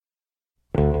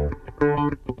We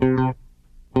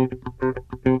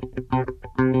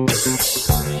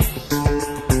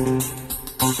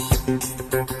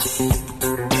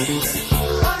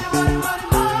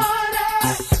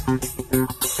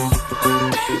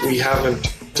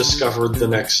haven't discovered the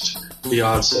next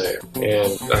Beyonce,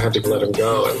 and I had to let him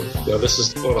go. And this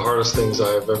is one of the hardest things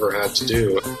I've ever had to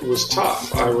do. It was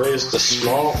tough. I raised a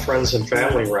small friends and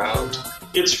family round.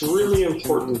 It's really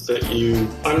important that you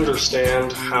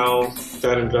understand how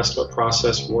that investment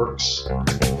process works.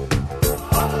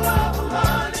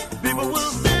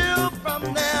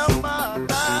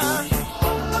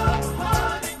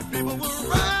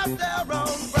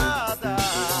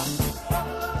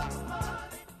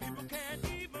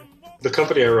 The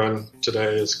company I run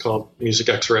today is called Music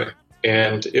Xray,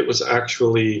 and it was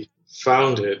actually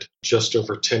founded just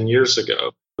over 10 years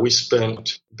ago. We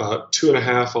spent about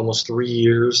 2.5, almost 3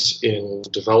 years in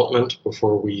development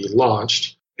before we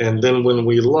launched. And then when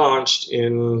we launched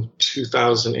in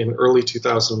early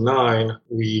 2009,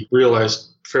 we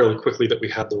realized fairly quickly that we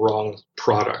had the wrong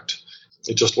product.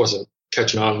 It just wasn't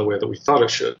catching on the way that we thought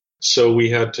it should. So we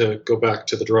had to go back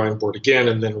to the drawing board again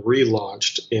and then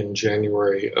relaunched in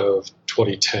January of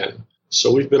 2010.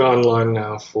 So we've been online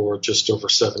now for just over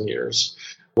 7 years.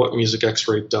 What Music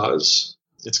Xray does,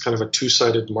 it's kind of a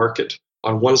two-sided market.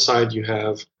 On one side, you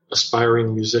have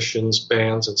aspiring musicians,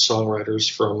 bands, and songwriters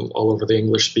from all over the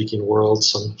English-speaking world,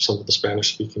 some of the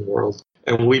Spanish-speaking world.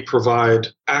 And we provide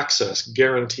access,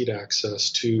 guaranteed access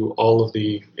to all of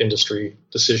the industry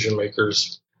decision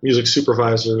makers, music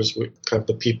supervisors, kind of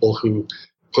the people who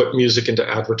put music into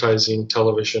advertising,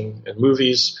 television, and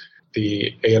movies,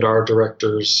 the A&R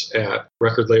directors at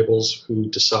record labels who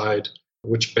decide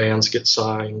which bands get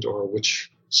signed or which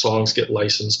songs get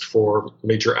licensed for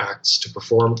major acts to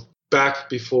perform. Back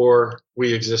before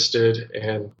we existed,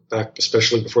 and back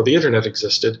especially before the internet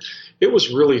existed, it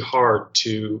was really hard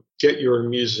to get your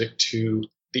music to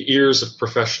the ears of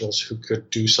professionals who could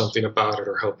do something about it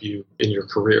or help you in your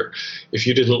career. If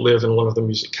you didn't live in one of the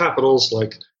music capitals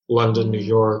like London, New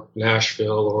York,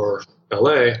 Nashville, or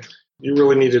LA, you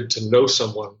really needed to know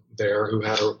someone there who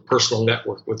had a personal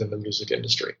network within the music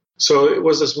industry. So it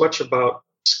was as much about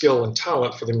skill and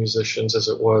talent for the musicians as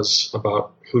it was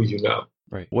about who you know.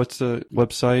 Right. What's the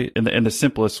website? In the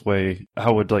simplest way,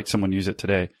 how would someone use it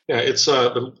today? Yeah, it's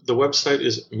the website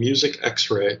is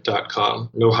musicxray.com.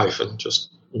 No hyphen, just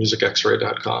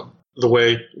musicxray.com. The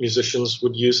way musicians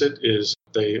would use it is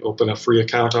they open a free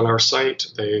account on our site,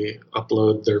 they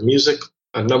upload their music.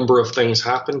 A number of things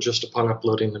happen just upon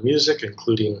uploading the music,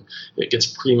 including it gets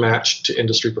pre-matched to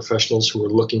industry professionals who are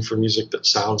looking for music that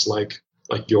sounds like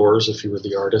yours if you were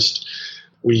the artist.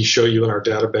 We show you in our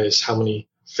database how many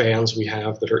fans we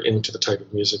have that are into the type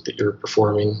of music that you're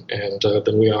performing, and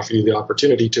then we offer you the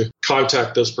opportunity to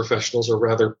contact those professionals, or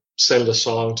rather send a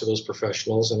song to those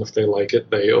professionals, and if they like it,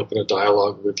 they open a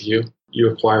dialogue with you. You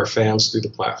acquire fans through the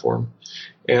platform,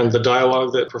 and the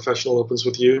dialogue that professional opens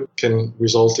with you can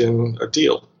result in a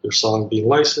deal, your song being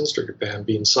licensed or your band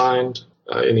being signed,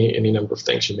 any number of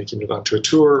things. You're making it onto a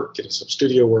tour, getting some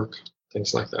studio work,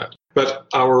 things like that. But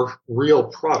our real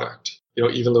product,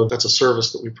 even though that's a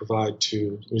service that we provide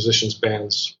to musicians,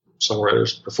 bands,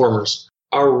 songwriters, performers,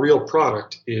 our real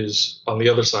product is on the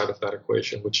other side of that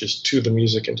equation, which is to the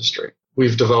music industry.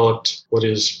 We've developed what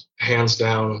is hands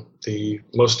down the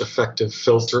most effective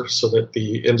filter so that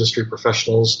the industry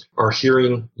professionals are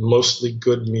hearing mostly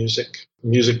good music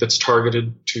that's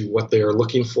targeted to what they are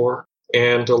looking for.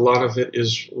 And a lot of it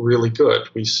is really good.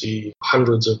 We see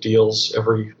hundreds of deals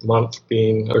every month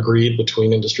being agreed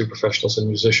between industry professionals and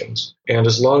musicians. And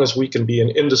as long as we can be an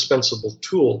indispensable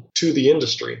tool to the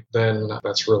industry, then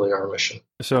that's really our mission.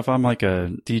 So if I'm like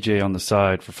a DJ on the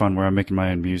side for fun where I'm making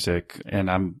my own music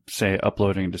and I'm, say,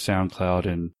 uploading to SoundCloud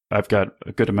and I've got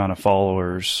a good amount of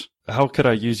followers, how could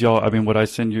I use y'all? I mean, would I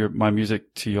send my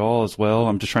music to y'all as well?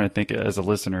 I'm just trying to think as a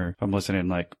listener, if I'm listening,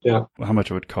 how much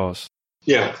it would cost.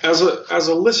 Yeah, as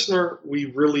a listener,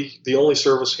 the only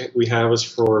service we have is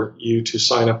for you to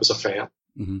sign up as a fan.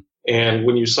 Mm-hmm. And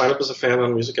when you sign up as a fan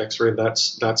on Music Xray,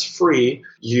 that's free.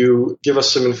 You give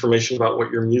us some information about what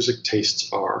your music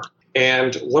tastes are.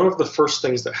 And one of the first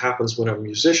things that happens when a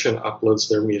musician uploads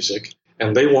their music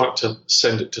and they want to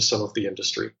send it to some of the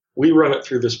industry, we run it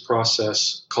through this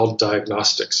process called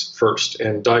diagnostics first.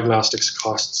 And diagnostics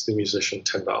costs the musician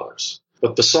 $10.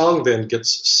 But the song then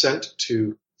gets sent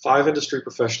to 5 industry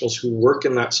professionals who work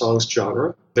in that song's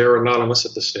genre. They're anonymous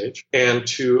at this stage. And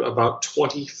to about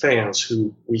 20 fans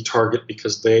who we target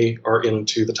because they are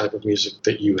into the type of music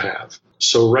that you have.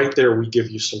 So right there, we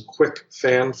give you some quick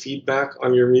fan feedback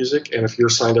on your music. And if you're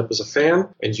signed up as a fan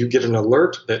and you get an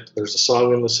alert that there's a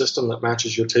song in the system that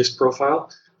matches your taste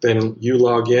profile, then you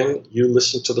log in, you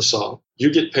listen to the song.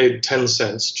 You get paid 10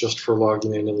 cents just for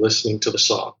logging in and listening to the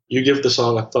song. You give the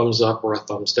song a thumbs up or a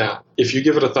thumbs down. If you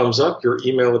give it a thumbs up, your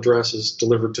email address is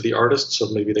delivered to the artist, so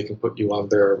maybe they can put you on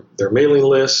their mailing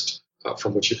list,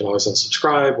 from which you can always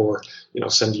unsubscribe, or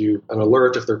send you an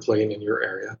alert if they're playing in your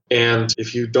area. And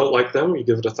if you don't like them, you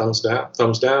give it a thumbs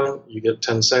down, you get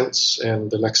 10 cents, and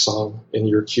the next song in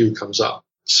your queue comes up.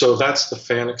 So that's the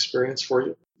fan experience for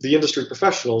you. The industry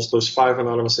professionals, those 5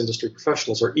 anonymous industry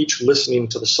professionals, are each listening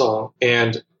to the song,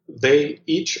 and they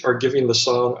each are giving the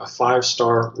song a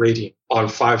 5-star rating on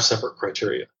 5 separate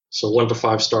criteria. So 1 to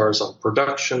 5 stars on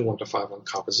production, 1 to 5 on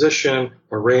composition,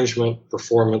 arrangement,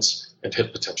 performance, and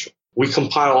hit potential. We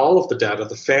compile all of the data,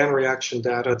 the fan reaction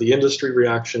data, the industry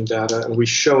reaction data, and we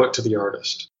show it to the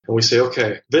artist. And we say,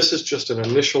 okay, this is just an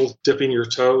initial dipping your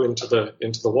toe into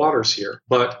the waters here,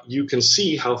 but you can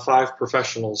see how 5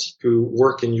 professionals who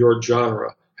work in your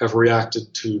genre have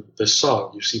reacted to this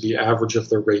song. You see the average of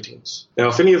their ratings. Now,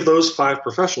 if any of those 5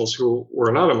 professionals who were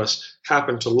anonymous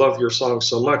happen to love your song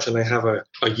so much and they have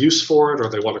a use for it or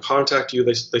they want to contact you,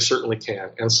 they certainly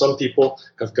can. And some people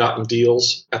have gotten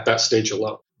deals at that stage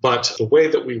alone. But the way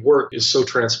that we work is so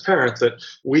transparent that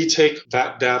we take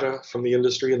that data from the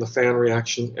industry and the fan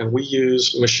reaction, and we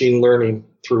use machine learning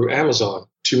through Amazon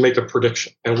to make a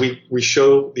prediction. And we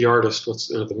show the artist,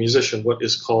 the musician, what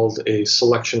is called a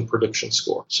selection prediction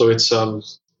score. So it's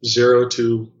 0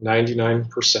 to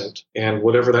 99%. And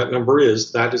whatever that number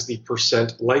is, that is the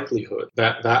percent likelihood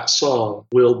that that song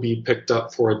will be picked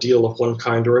up for a deal of one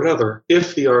kind or another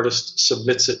if the artist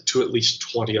submits it to at least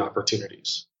 20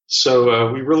 opportunities.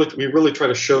 So we really try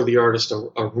to show the artist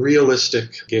a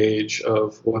realistic gauge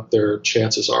of what their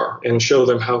chances are and show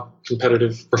them how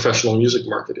competitive professional music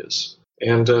market is.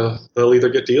 And they'll either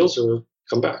get deals or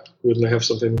come back when they have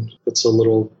something that's a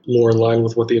little more in line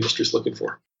with what the industry is looking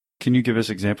for. Can you give us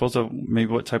examples of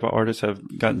maybe what type of artists have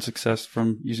gotten success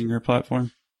from using your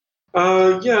platform?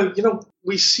 Yeah,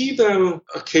 we see them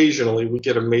occasionally. We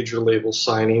get a major label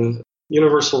signing.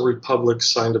 Universal Republic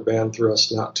signed a band through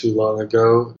us not too long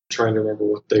ago. I'm trying to remember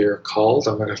what they are called.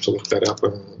 I might have to look that up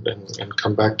and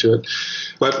come back to it.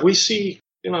 But we see,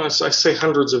 as I say,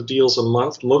 hundreds of deals a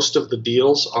month. Most of the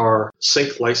deals are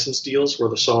sync license deals where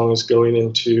the song is going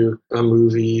into a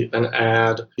movie, an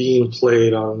ad, being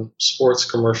played on sports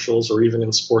commercials or even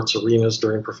in sports arenas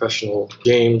during professional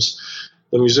games.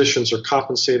 The musicians are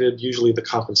compensated. Usually the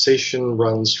compensation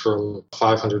runs from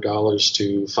 $500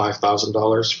 to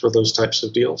 $5,000 for those types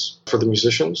of deals for the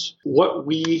musicians. What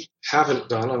we haven't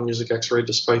done on Music Xray,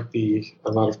 despite the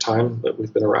amount of time that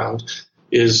we've been around,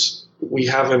 is we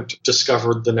haven't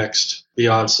discovered the next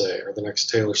Beyonce or the next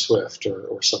Taylor Swift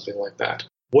or something like that.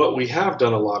 What we have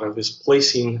done a lot of is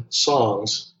placing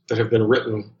songs that have been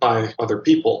written by other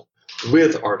people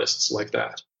with artists like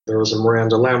that. There was a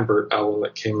Miranda Lambert album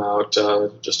that came out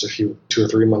just 2 or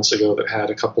 3 months ago that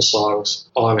had a couple songs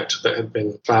on it that had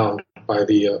been found by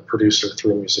the producer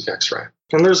through Music Xray.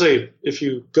 And if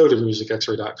you go to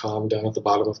musicxray.com, down at the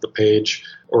bottom of the page,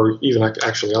 or even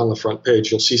actually on the front page,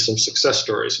 you'll see some success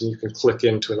stories, and you can click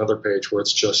into another page where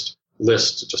it's just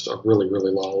a really,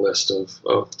 really long list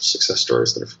of success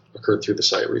stories that have occurred through the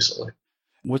site recently.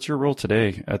 What's your role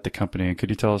today at the company? And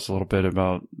could you tell us a little bit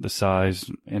about the size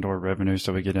and or revenue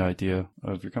so we get an idea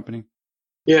of your company?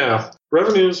 Yeah,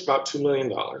 revenue is about $2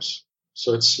 million,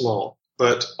 so it's small.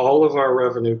 But all of our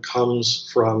revenue comes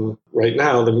from, right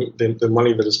now, the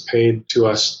money that is paid to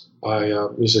us by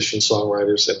musicians,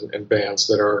 songwriters, and bands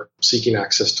that are seeking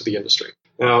access to the industry.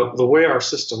 Now, the way our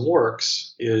system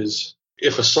works is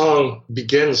if a song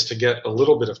begins to get a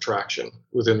little bit of traction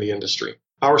within the industry,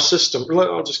 our system,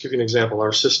 I'll just give you an example.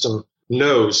 Our system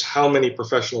knows how many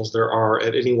professionals there are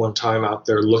at any one time out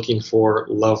there looking for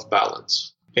love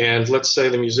ballads. And let's say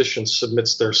the musician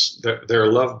submits their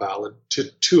love ballad to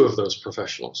 2 of those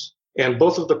professionals. And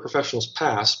both of the professionals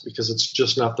pass because it's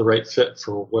just not the right fit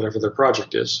for whatever their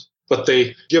project is. But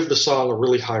they give the song a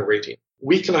really high rating.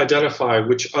 We can identify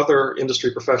which other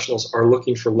industry professionals are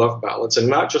looking for love ballads, and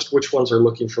not just which ones are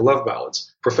looking for love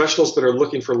ballads. Professionals that are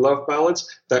looking for love ballads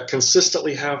that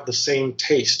consistently have the same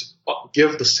taste,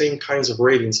 give the same kinds of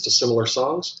ratings to similar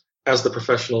songs as the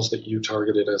professionals that you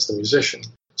targeted as the musician.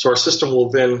 So our system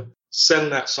will then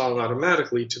send that song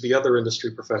automatically to the other industry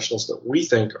professionals that we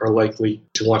think are likely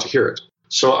to want to hear it.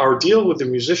 So our deal with the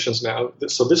musicians now,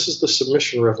 so this is the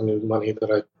submission revenue money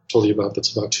that I told you about,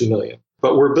 that's about $2 million.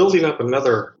 But we're building up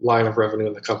another line of revenue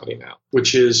in the company now,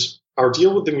 which is our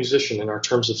deal with the musician in our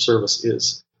terms of service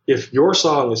is if your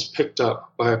song is picked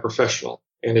up by a professional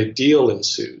and a deal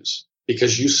ensues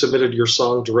because you submitted your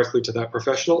song directly to that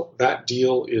professional, that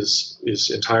deal is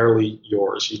entirely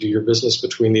yours. You do your business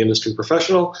between the industry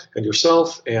professional and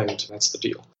yourself, and that's the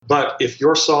deal. But if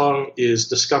your song is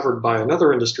discovered by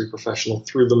another industry professional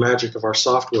through the magic of our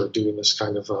software doing this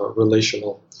kind of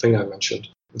relational thing I mentioned,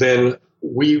 then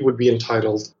we would be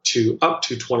entitled to up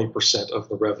to 20% of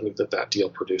the revenue that deal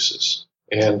produces.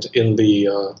 And in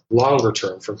the longer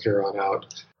term from here on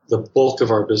out, the bulk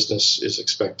of our business is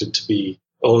expected to be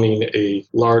owning a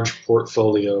large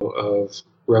portfolio of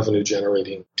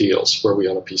revenue-generating deals where we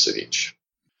own a piece of each.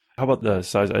 How about the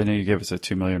size? I know you gave us a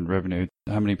 $2 million revenue.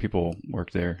 How many people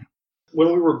work there?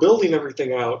 When we were building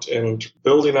everything out and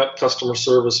building up customer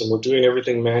service and we're doing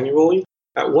everything manually,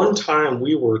 at one time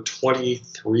we were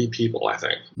 23 people, I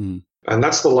think. Mm. And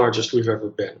that's the largest we've ever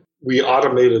been. We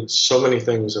automated so many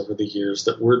things over the years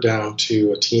that we're down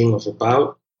to a team of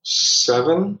about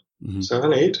seven,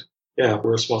 eight. Yeah,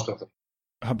 we're a small company.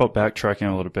 How about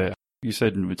backtracking a little bit? You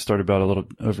said it started about a little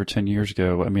over 10 years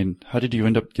ago. I mean, how did you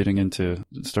end up getting into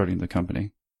starting the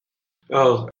company?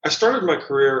 Oh, I started my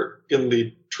career in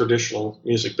the traditional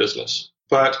music business,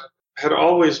 but had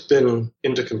always been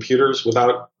into computers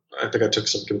I think I took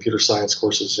some computer science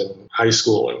courses in high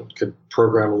school and could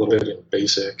program a little bit in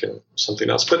BASIC and something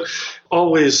else, but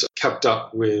always kept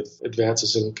up with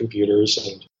advances in computers.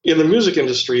 And in the music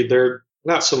industry, they're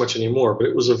not so much anymore, but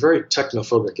it was a very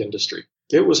technophobic industry.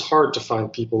 It was hard to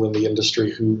find people in the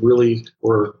industry who really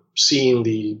were seeing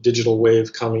the digital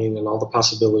wave coming and all the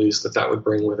possibilities that would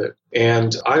bring with it.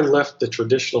 And I left the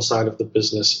traditional side of the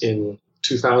business in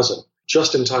 2000,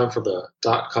 just in time for the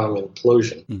dot-com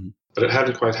implosion. Mm-hmm. But it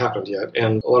hadn't quite happened yet.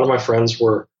 And a lot of my friends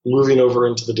were moving over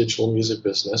into the digital music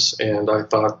business, and I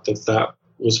thought that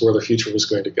was where the future was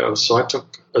going to go. So I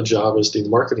took a job as the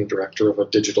marketing director of a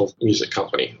digital music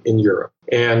company in Europe.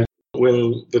 And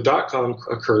when the dot-com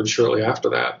occurred shortly after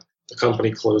that, the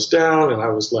company closed down and I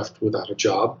was left without a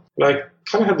job. And I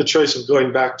kind of had the choice of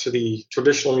going back to the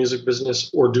traditional music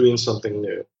business or doing something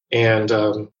new. And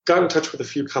got in touch with a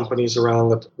few companies around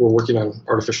that were working on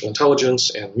artificial intelligence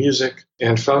and music,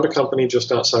 and found a company just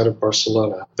outside of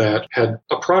Barcelona that had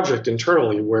a project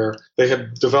internally where they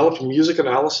had developed music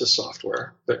analysis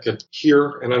software that could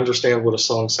hear and understand what a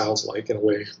song sounds like in a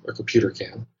way a computer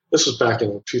can. This was back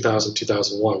in 2000,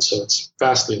 2001, so it's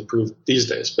vastly improved these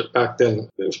days, but back then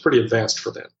it was pretty advanced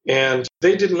for them. And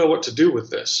they didn't know what to do with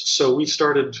this, so we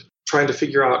started trying to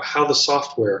figure out how the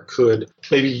software could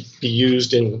maybe be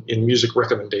used in music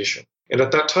recommendation. And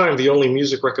at that time, the only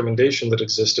music recommendation that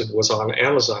existed was on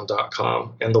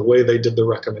Amazon.com. And the way they did the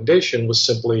recommendation was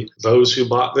simply those who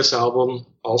bought this album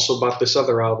also bought this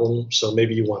other album, so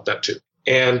maybe you want that too.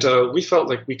 And we felt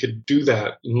like we could do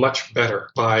that much better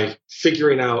by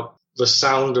figuring out the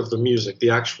sound of the music, the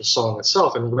actual song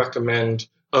itself, and recommend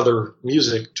other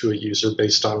music to a user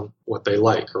based on what they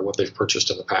like or what they've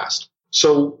purchased in the past.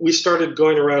 So we started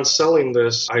going around selling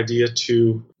this idea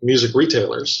to music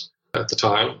retailers at the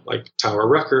time, like Tower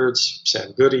Records,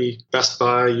 Sam Goody, Best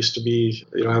Buy used to be,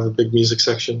 have a big music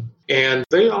section. And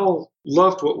they all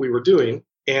loved what we were doing.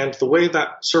 And the way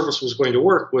that service was going to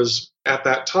work was at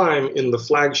that time in the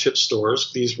flagship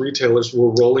stores, these retailers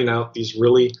were rolling out these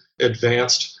really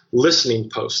advanced listening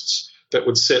posts that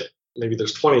would sit, maybe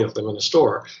there's 20 of them in a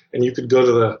store, and you could go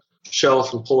to the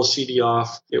shelf and pull a CD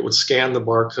off. It would scan the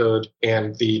barcode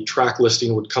and the track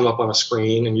listing would come up on a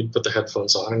screen and you'd put the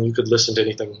headphones on and you could listen to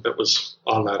anything that was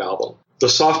on that album. The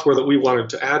software that we wanted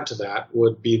to add to that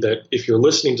would be that if you're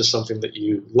listening to something that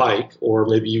you like, or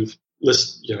maybe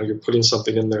you're putting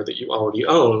something in there that you already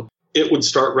own, it would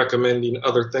start recommending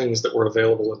other things that were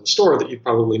available in the store that you'd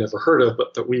probably never heard of,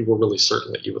 but that we were really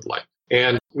certain that you would like.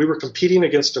 And we were competing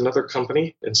against another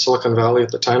company in Silicon Valley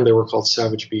at the time. They were called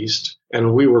Savage Beast,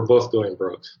 and we were both going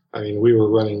broke. I mean, we were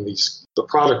running the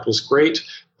product was great,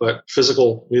 but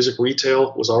physical music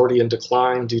retail was already in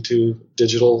decline due to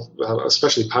digital,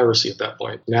 especially piracy at that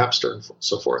point, Napster and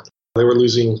so forth. They were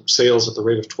losing sales at the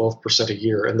rate of 12% a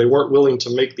year, and they weren't willing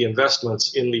to make the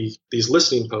investments in these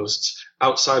listening posts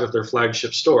outside of their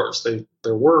flagship stores.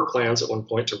 There were plans at one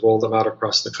point to roll them out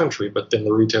across the country, but then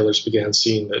the retailers began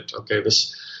seeing that, okay,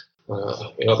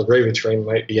 the gravy train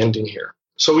might be ending here.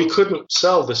 So we couldn't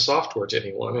sell this software to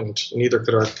anyone, and neither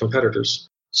could our competitors.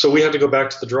 So we had to go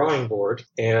back to the drawing board,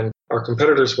 and our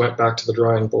competitors went back to the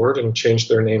drawing board and changed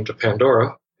their name to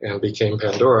Pandora. and became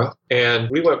Pandora. And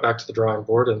we went back to the drawing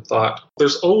board and thought,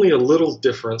 there's only a little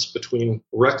difference between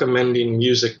recommending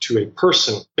music to a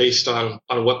person based on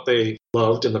what they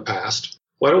loved in the past.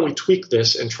 Why don't we tweak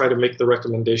this and try to make the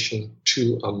recommendation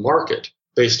to a market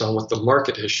based on what the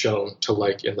market has shown to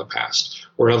like in the past?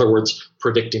 Or in other words,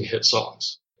 predicting hit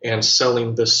songs and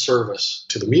selling this service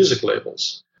to the music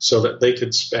labels so that they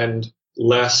could spend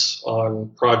less on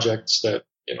projects that,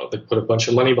 they put a bunch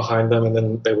of money behind them and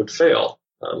then they would fail.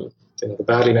 The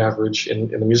batting average in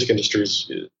the music industry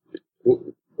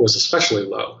was especially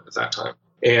low at that time.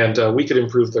 And we could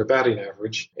improve their batting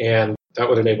average, and that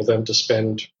would enable them to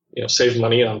spend, save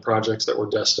money on projects that were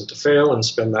destined to fail and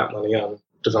spend that money on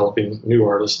developing new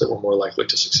artists that were more likely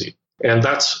to succeed. And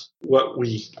that's what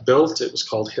we built. It was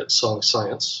called Hit Song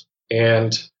Science.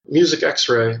 And Music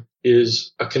Xray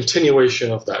is a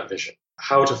continuation of that vision,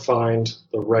 how to find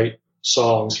the right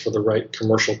songs for the right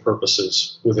commercial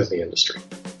purposes within the industry.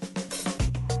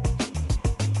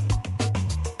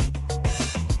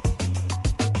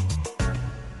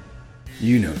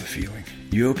 You know the feeling.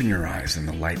 You open your eyes and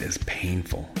the light is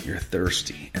painful. You're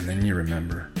thirsty, and then you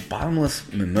remember,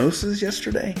 bottomless mimosas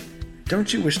yesterday?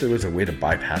 Don't you wish there was a way to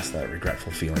bypass that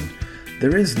regretful feeling?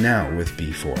 There is now with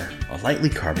B4, a lightly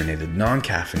carbonated,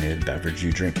 non-caffeinated beverage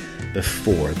you drink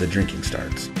before the drinking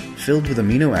starts. Filled with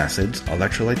amino acids,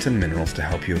 electrolytes, and minerals to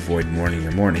help you avoid mourning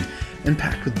your morning, and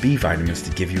packed with B vitamins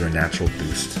to give you a natural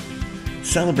boost.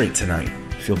 Celebrate tonight.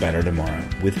 Feel better tomorrow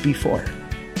with B4.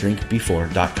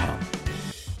 DrinkB4.com.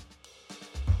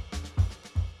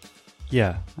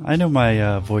 Yeah, I know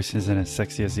my voice isn't as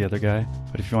sexy as the other guy,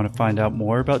 but if you want to find out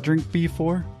more about Drink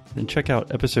B4, then check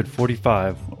out episode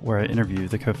 45, where I interview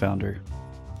the co-founder.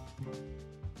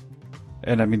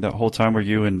 And I mean, the whole time were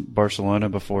you in Barcelona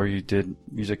before you did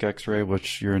Music Xray,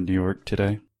 which you're in New York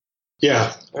today?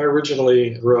 Yeah, I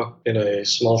originally grew up in a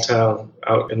small town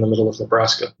out in the middle of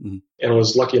Nebraska, and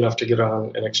was lucky enough to get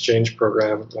on an exchange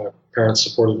program. My parents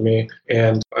supported me,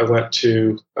 and I went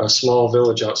to a small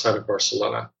village outside of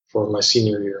Barcelona for my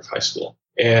senior year of high school,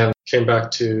 and came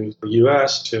back to the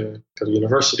U.S. to go to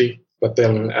university. But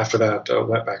then after that,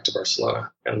 went back to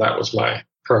Barcelona, and that was my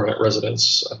permanent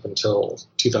residence up until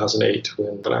 2008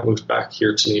 when I moved back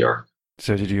here to New York.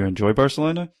 So did you enjoy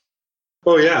Barcelona?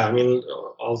 Oh, yeah. I mean,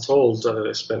 all told,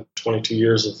 I spent 22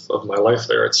 years of my life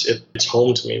there. It's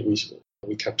home to me.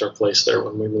 We kept our place there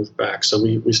when we moved back, so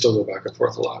we still go back and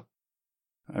forth a lot.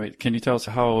 I mean, can you tell us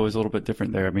how it was a little bit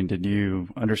different there? I mean, did you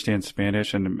understand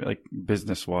Spanish and like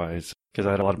business-wise? Because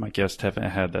I had a lot of my guests haven't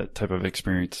had that type of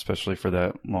experience, especially for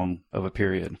that long of a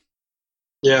period.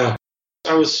 Yeah.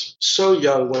 I was so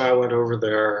young when I went over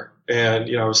there,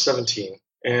 and, I was 17,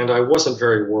 and I wasn't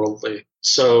very worldly.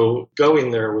 So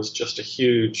going there was just a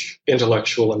huge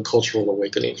intellectual and cultural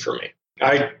awakening for me.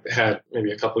 I had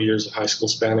maybe a couple years of high school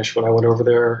Spanish when I went over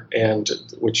there, and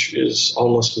which is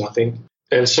almost nothing.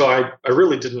 And so I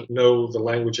really didn't know the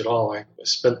language at all. I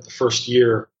spent the first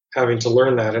year having to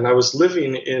learn that. And I was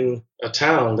living in a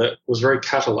town that was very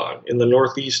Catalan. In the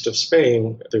northeast of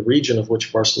Spain, the region of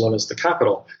which Barcelona is the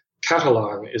capital,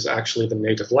 Catalan is actually the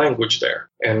native language there.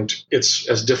 And it's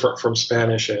as different from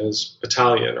Spanish as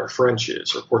Italian or French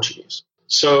is or Portuguese.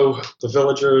 So the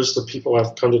villagers, the people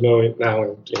I've come to know now,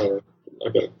 and,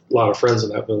 I've got a lot of friends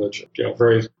in that village,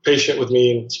 very patient with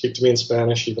me and speak to me in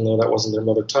Spanish, even though that wasn't their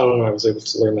mother tongue. I was able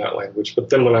to learn that language.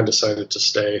 But then when I decided to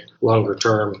stay longer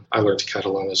term, I learned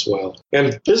Catalan as well.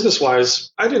 And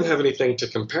business-wise, I didn't have anything to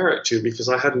compare it to because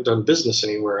I hadn't done business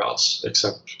anywhere else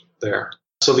except there.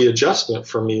 So the adjustment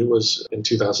for me was in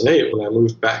 2008 when I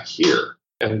moved back here.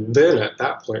 And then at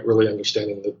that point, really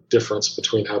understanding the difference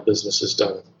between how business is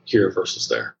done here versus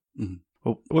there. Mm-hmm.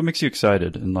 Well, what makes you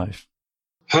excited in life?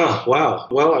 Wow.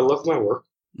 Well, I love my work.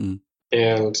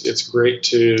 And it's great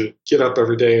to get up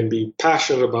every day and be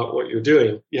passionate about what you're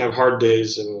doing. You have hard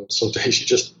days, and some days you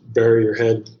just bury your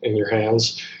head in your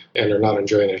hands and are not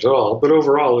enjoying it at all. But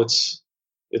overall, it's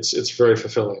very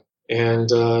fulfilling. And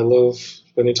I love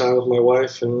spending time with my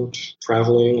wife and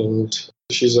traveling. And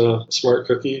she's a smart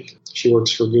cookie. She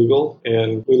works for Google,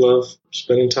 and we love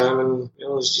spending time. And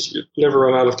it's just you never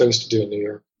run out of things to do in New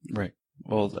York. Right.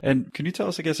 Well, and can you tell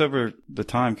us, I guess, over the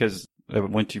time, because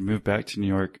once you moved back to New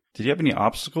York, did you have any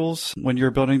obstacles when you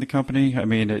were building the company? I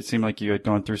mean, it seemed like you had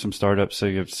gone through some startups, so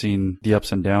you've seen the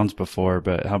ups and downs before,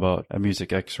 but how about a Music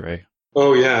Xray?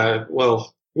 Oh, yeah.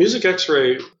 Well, Music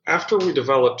Xray, after we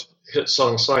developed Hit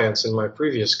Song Science in my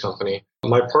previous company,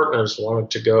 my partners wanted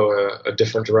to go a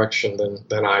different direction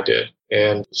than I did.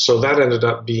 And so that ended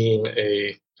up being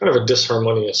a kind of a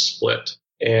disharmonious split.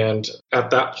 and at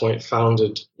that point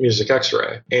founded Music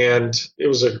Xray. And it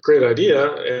was a great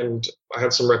idea, and I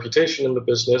had some reputation in the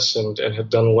business and had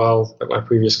done well at my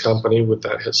previous company with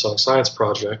that hit song Science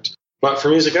project. But for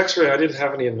Music Xray, I didn't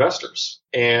have any investors,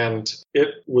 and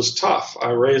it was tough.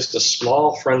 I raised a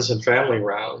small friends and family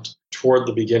round toward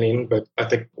the beginning, but I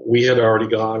think we had already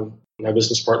gone, my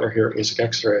business partner here at Music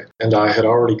Xray and I had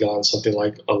already gone something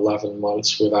like 11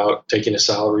 months without taking a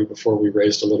salary before we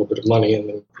raised a little bit of money, and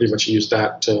then pretty much used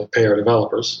that to pay our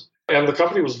developers. And the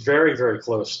company was very, very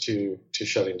close to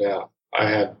shutting down. I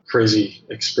had crazy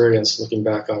experience looking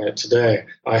back on it today.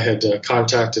 I had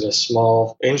contacted a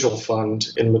small angel fund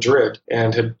in Madrid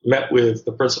and had met with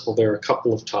the principal there a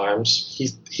couple of times.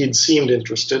 He'd seemed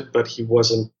interested, but he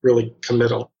wasn't really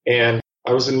committal. And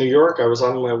I was in New York. I was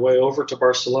on my way over to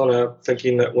Barcelona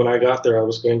thinking that when I got there, I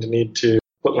was going to need to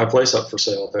put my place up for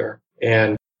sale there.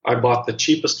 And I bought the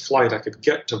cheapest flight I could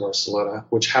get to Barcelona,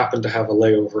 which happened to have a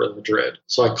layover in Madrid.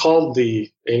 So I called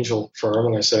the angel firm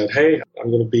and I said, hey, I'm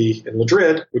going to be in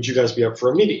Madrid. Would you guys be up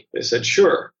for a meeting? They said,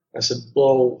 sure. I said,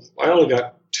 well, I only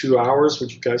got 2 hours.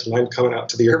 Would you guys mind coming out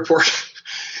to the airport?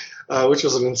 Which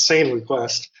was an insane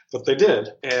request, but they did.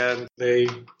 And they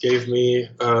gave me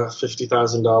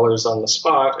 $50,000 on the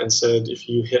spot and said, if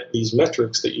you hit these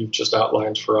metrics that you've just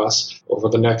outlined for us over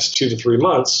the next 2 to 3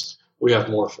 months, we have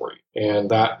more for you. And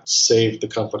that saved the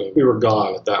company. We were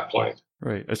gone at that point.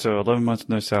 Right. So 11 months,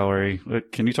 no salary.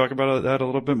 Can you talk about that a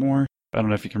little bit more? I don't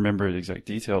know if you can remember the exact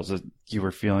details that you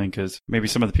were feeling, because maybe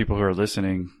some of the people who are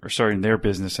listening are starting their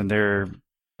business and they're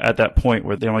at that point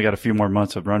where they only got a few more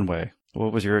months of runway.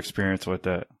 What was your experience with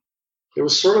that? It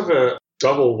was sort of a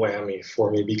double whammy for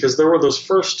me, because there were those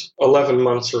first 11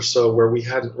 months or so where we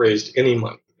hadn't raised any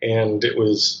money. And it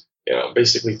was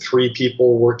basically 3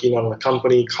 people working on the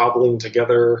company, cobbling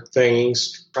together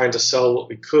things, trying to sell what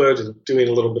we could, and doing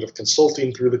a little bit of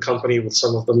consulting through the company with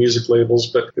some of the music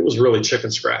labels, but it was really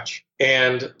chicken scratch.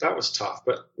 And that was tough,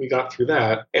 but we got through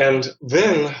that. And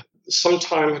then some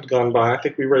time had gone by. I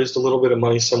think we raised a little bit of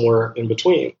money somewhere in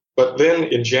between. But then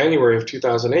in January of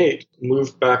 2008,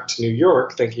 moved back to New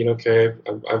York thinking, okay,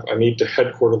 I need to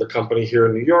headquarter the company here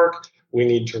in New York. We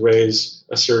need to raise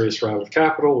a serious round of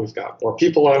capital. We've got more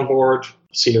people on board,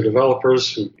 senior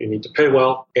developers who you need to pay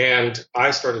well. And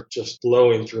I started just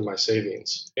blowing through my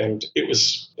savings. And it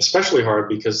was especially hard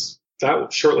because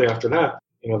shortly after that,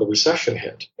 the recession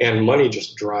hit and money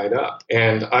just dried up.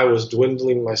 And I was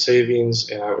dwindling my savings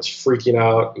and I was freaking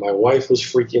out. My wife was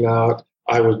freaking out.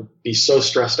 I would be so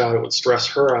stressed out, it would stress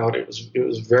her out. It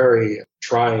was very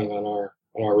trying on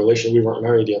our relationship. We weren't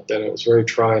married yet then. It was very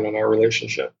trying on our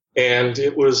relationship. And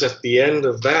it was at the end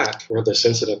of that where this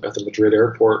incident at the Madrid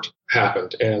airport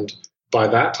happened. And by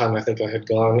that time, I think I had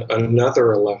gone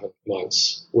another 11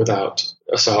 months without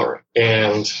a salary.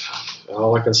 And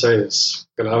all I can say is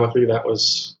economically, that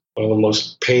was one of the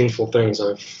most painful things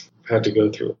I've had to go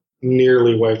through.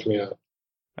 Nearly wiped me out.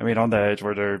 I mean, on the edge,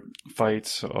 were there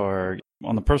fights, or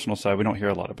on the personal side, we don't hear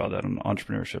a lot about that in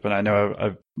entrepreneurship. And I know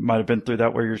I might have been through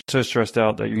that where you're so stressed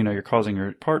out that, you're causing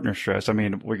your partner stress. I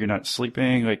mean, were you not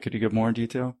sleeping? Could you give more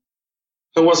detail?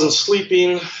 I wasn't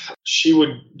sleeping. She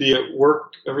would be at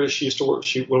work every day. She used to work.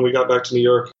 When we got back to New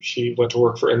York, she went to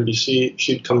work for NBC.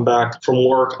 She'd come back from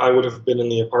work. I would have been in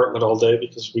the apartment all day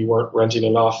because we weren't renting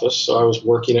an office. So I was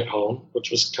working at home, which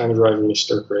was kind of driving me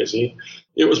stir crazy.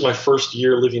 It was my first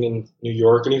year living in New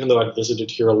York. And even though I'd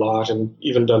visited here a lot and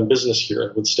even done business here,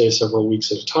 I would stay several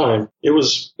weeks at a time. It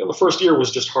was, the first year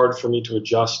was just hard for me to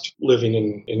adjust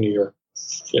living in New York,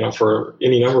 for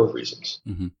any number of reasons.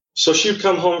 Mm-hmm. So she'd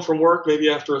come home from work, maybe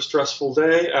after a stressful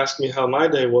day, ask me how my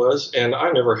day was, and I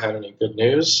never had any good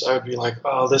news. I'd be like,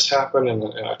 oh, this happened, and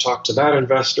I talked to that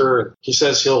investor, and he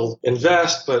says he'll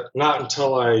invest, but not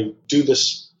until I do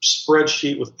this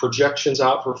spreadsheet with projections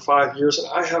out for 5 years, and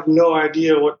I have no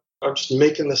idea I'm just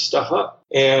making this stuff up,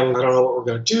 and I don't know what we're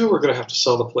going to do. We're going to have to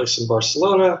sell the place in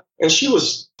Barcelona. And she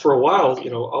was, for a while,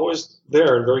 always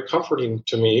there and very comforting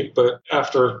to me, but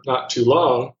after not too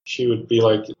long, she would be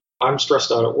like, I'm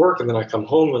stressed out at work, and then I come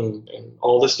home and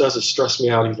all this does is stress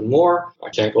me out even more. I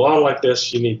can't go on like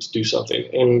this. You need to do something.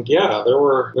 And yeah, there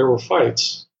were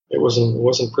fights. It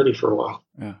wasn't pretty for a while.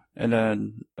 Yeah. And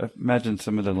then imagine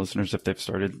some of the listeners, if they've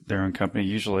started their own company,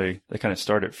 usually they kind of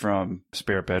start it from a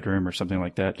spare bedroom or something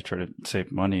like that to try to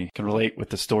save money. Can relate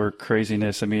with the store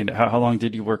craziness. I mean, how long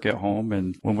did you work at home,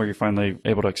 and when were you finally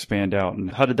able to expand out, and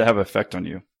how did that have an effect on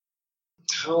you?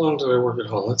 How long did I work at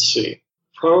home? Let's see.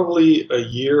 Probably a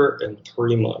year and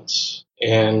 3 months.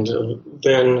 And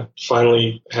then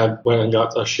finally went and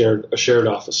got a shared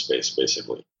office space,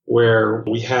 basically. where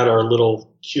we had our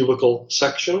little cubicle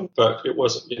section, but it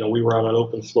wasn't, we were on an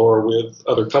open floor with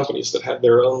other companies that had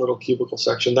their own little cubicle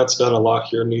section. That's done a lot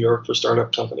here in New York for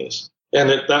startup companies. And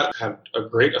that had a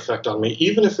great effect on me,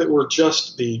 even if it were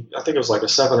just I think it was like a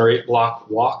 7 or 8 block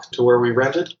walk to where we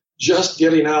rented. Just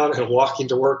getting out and walking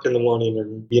to work in the morning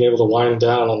and being able to wind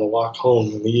down on the walk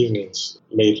home in the evenings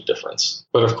made a difference.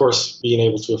 But of course, being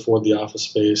able to afford the office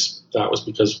space, that was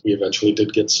because we eventually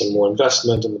did get some more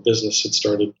investment and the business had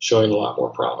started showing a lot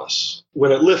more promise.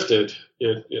 When it lifted,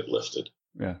 it lifted.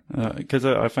 Yeah, because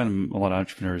I find a lot of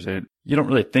entrepreneurs, you don't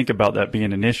really think about that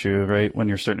being an issue, right? When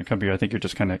you're starting a company, I think you're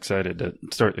just kind of excited to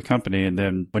start the company. And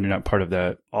then when you're not part of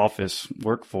that office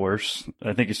workforce,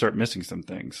 I think you start missing some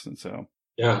things. And so,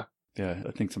 yeah,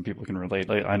 I think some people can relate.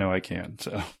 Like, I know I can.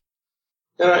 So,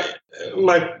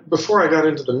 and before I got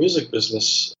into the music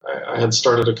business, I had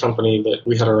started a company that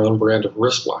we had our own brand of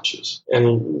wristwatches,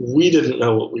 and we didn't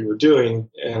know what we were doing,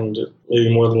 and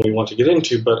maybe more than we want to get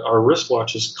into, but our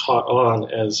wristwatches caught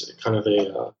on as kind of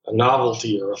a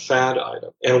novelty or a fad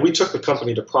item. And we took the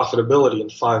company to profitability in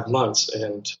 5 months,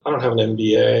 and I don't have an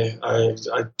MBA.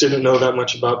 I didn't know that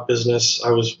much about business. I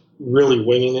was really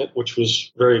winging it, which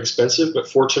was very expensive, but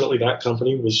fortunately that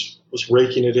company was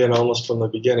raking it in almost from the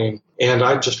beginning. And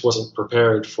I just wasn't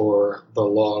prepared for the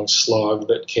long slog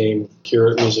that came here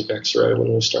at Music Xray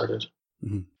when we started.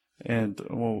 Mm-hmm. And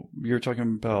well, you're talking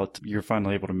about you're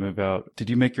finally able to move out. Did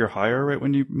you make your hire right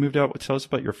when you moved out? Tell us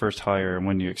about your first hire and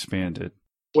when you expanded.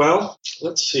 Well,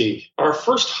 let's see. Our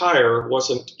first hire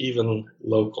wasn't even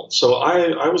local. So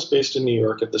I was based in New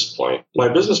York at this point.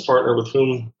 My business partner with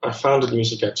whom I founded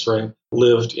Music Xray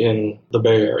lived in the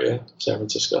Bay Area, San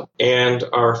Francisco. And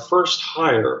our first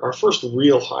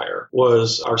real hire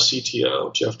was our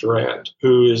CTO, Jeff Durand,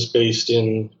 who is based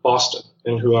in Boston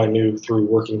and who I knew through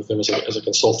working with him as a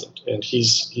consultant. And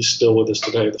he's still with us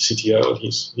today, the CTO, and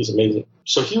he's amazing.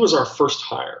 So he was our first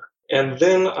hire. And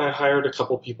then I hired a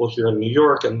couple people here in New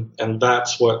York, and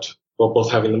that's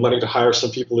both having the money to hire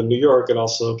some people in New York and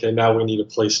also, okay, now we need a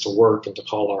place to work and to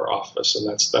call our office, and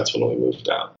that's when we moved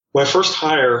out. My first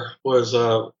hire was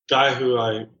a guy who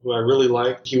I really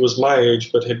liked. He was my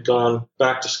age, but had gone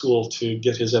back to school to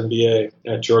get his MBA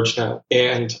at Georgetown.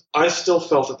 And I still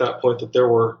felt at that point that there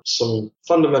were some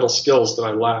fundamental skills that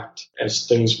I lacked as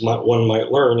things one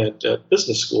might learn at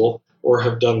business school, or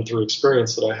have done through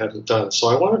experience that I hadn't done. So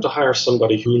I wanted to hire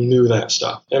somebody who knew that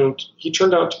stuff. And he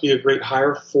turned out to be a great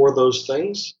hire for those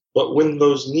things. But when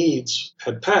those needs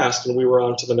had passed and we were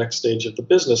on to the next stage of the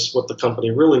business, what the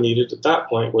company really needed at that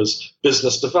point was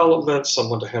business development,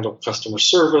 someone to handle customer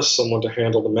service, someone to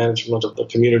handle the management of the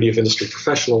community of industry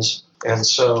professionals. And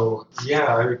so,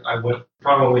 I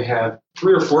probably had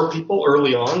 3 or 4 people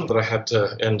early on that I had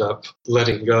to end up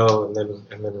letting go and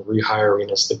then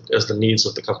rehiring as the needs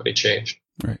of the company changed.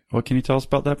 Right. Well, can you tell us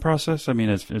about that process? I mean,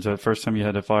 is that the first time you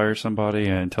had to fire somebody,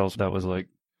 and tell us what that was like?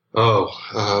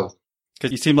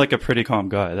 Because you seem like a pretty calm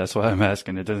guy. That's why I'm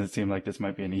asking. It doesn't seem like this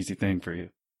might be an easy thing for you.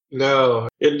 No,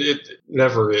 it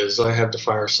never is. I had to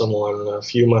fire someone a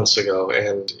few months ago,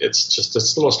 and it's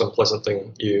the most unpleasant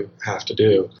thing you have to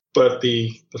do. But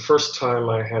the first time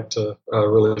I had to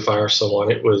really fire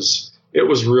someone, it was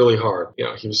really hard.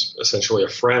 He was essentially a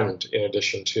friend in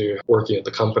addition to working at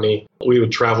the company. We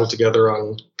would travel together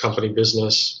on company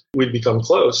business. We'd become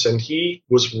close, and he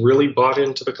was really bought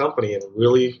into the company and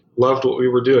really loved what we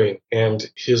were doing.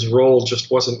 And his role just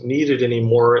wasn't needed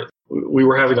anymore. We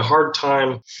were having a hard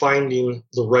time finding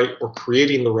the right or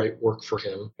creating the right work for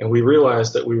him. And we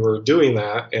realized that we were doing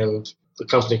that and the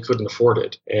company couldn't afford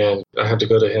it. And I had to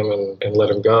go to him and let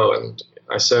him go. And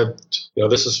I said,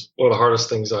 this is one of the hardest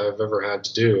things I've ever had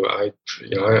to do. I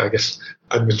guess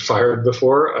I'd been fired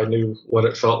before. I knew what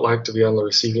it felt like to be on the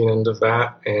receiving end of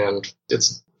that. And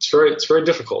it's very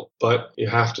difficult, but you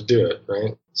have to do it,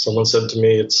 right? Someone said to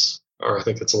me, I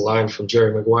think it's a line from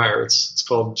Jerry Maguire. It's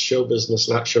called show business,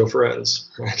 not show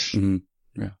friends. Right? Mm-hmm.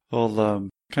 Yeah. Well,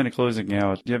 kind of closing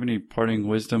out, do you have any parting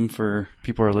wisdom for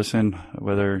people who are listening,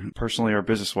 whether personally or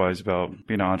business-wise, about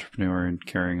being an entrepreneur and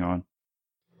carrying on?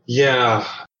 Yeah.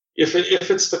 If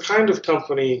it's the kind of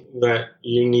company that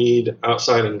you need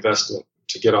outside investment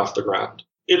to get off the ground,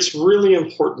 it's really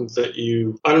important that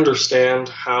you understand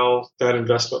how that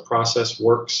investment process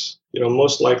works.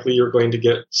 Most likely you're going to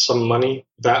get some money.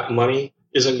 That money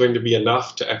isn't going to be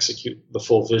enough to execute the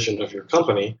full vision of your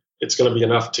company. It's going to be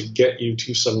enough to get you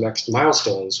to some next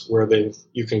milestones where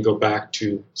you can go back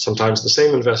to sometimes the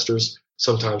same investors,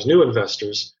 sometimes new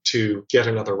investors, to get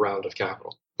another round of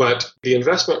capital. But the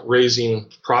investment raising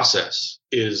process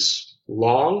is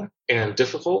long and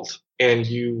difficult, and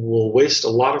you will waste a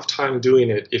lot of time doing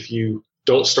it if you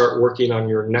don't start working on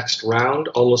your next round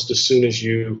almost as soon as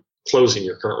you closing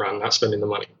your current round, not spending the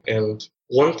money. And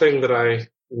one thing that I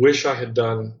wish I had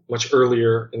done much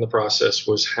earlier in the process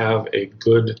was have a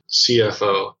good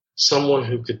CFO, someone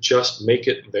who could just make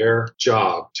it their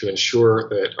job to ensure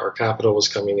that our capital was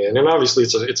coming in. And obviously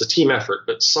it's a team effort,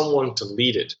 but someone to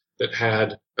lead it that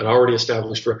had an already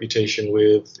established reputation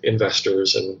with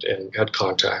investors and had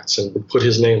contacts and would put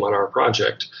his name on our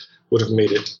project would have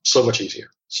made it so much easier.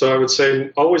 So I would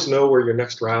say always know where your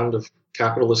next round of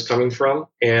capital is coming from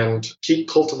and keep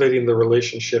cultivating the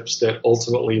relationships that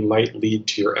ultimately might lead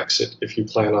to your exit if you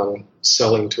plan on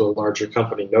selling to a larger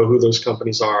company. Know who those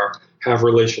companies are, have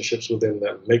relationships within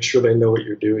them, make sure they know what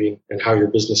you're doing and how your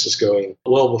business is going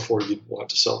well before you want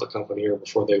to sell the company or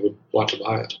before they would want to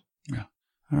buy it. Yeah.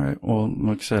 All right. Well,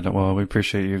 like I said, we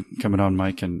appreciate you coming on,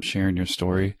 Mike, and sharing your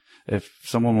story. If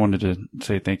someone wanted to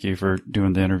say thank you for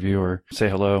doing the interview or say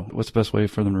hello, what's the best way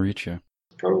for them to reach you?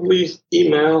 Probably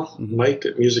email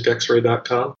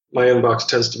mike@musicxray.com. My inbox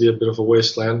tends to be a bit of a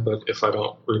wasteland, but if I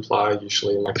don't reply,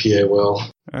 usually my PA will.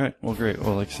 All right. Well, great.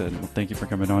 Well, like I said, thank you for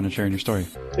coming on and sharing your story.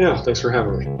 Yeah, thanks for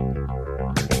having me.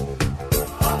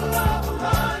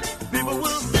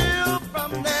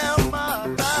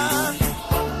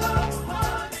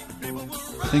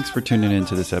 Thanks for tuning in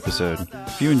to this episode.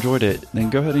 If you enjoyed it, then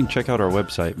go ahead and check out our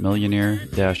website,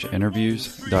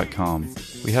 millionaire-interviews.com.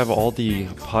 We have all the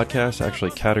podcasts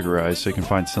actually categorized so you can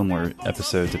find similar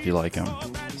episodes if you like them.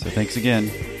 So thanks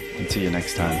again, and see you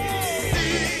next time.